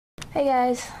Hey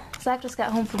guys, Zach just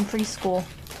got home from preschool.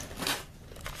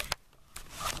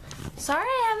 Sorry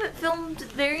I haven't filmed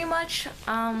very much.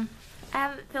 I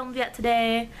haven't filmed yet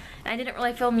today, and I didn't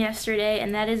really film yesterday,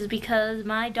 and that is because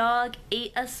my dog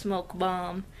ate a smoke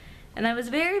bomb. And I was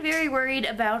very worried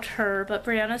about her, but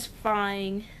Brianna's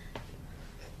fine.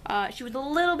 She was a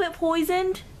little bit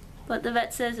poisoned, but the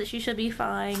vet says that she should be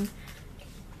fine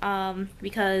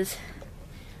because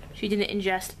she didn't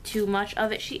ingest too much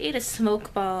of it. She ate a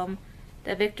smoke bomb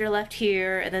that Victor left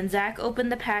here, and then Zach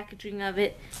opened the packaging of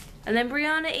it, and then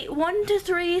Brianna ate 1 to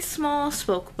 3 small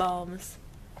smoke bombs.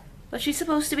 But she's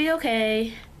supposed to be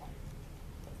okay.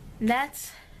 And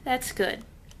that's good,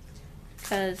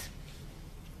 because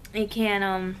it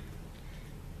can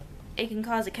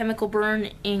cause a chemical burn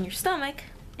in your stomach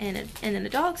and in the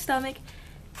dog's stomach,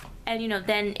 and you know,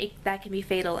 then that can be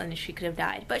fatal, and she could have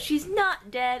died. But she's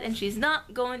not dead, and she's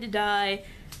not going to die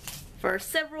for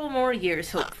several more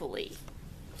years, hopefully,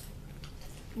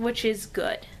 which is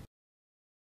good.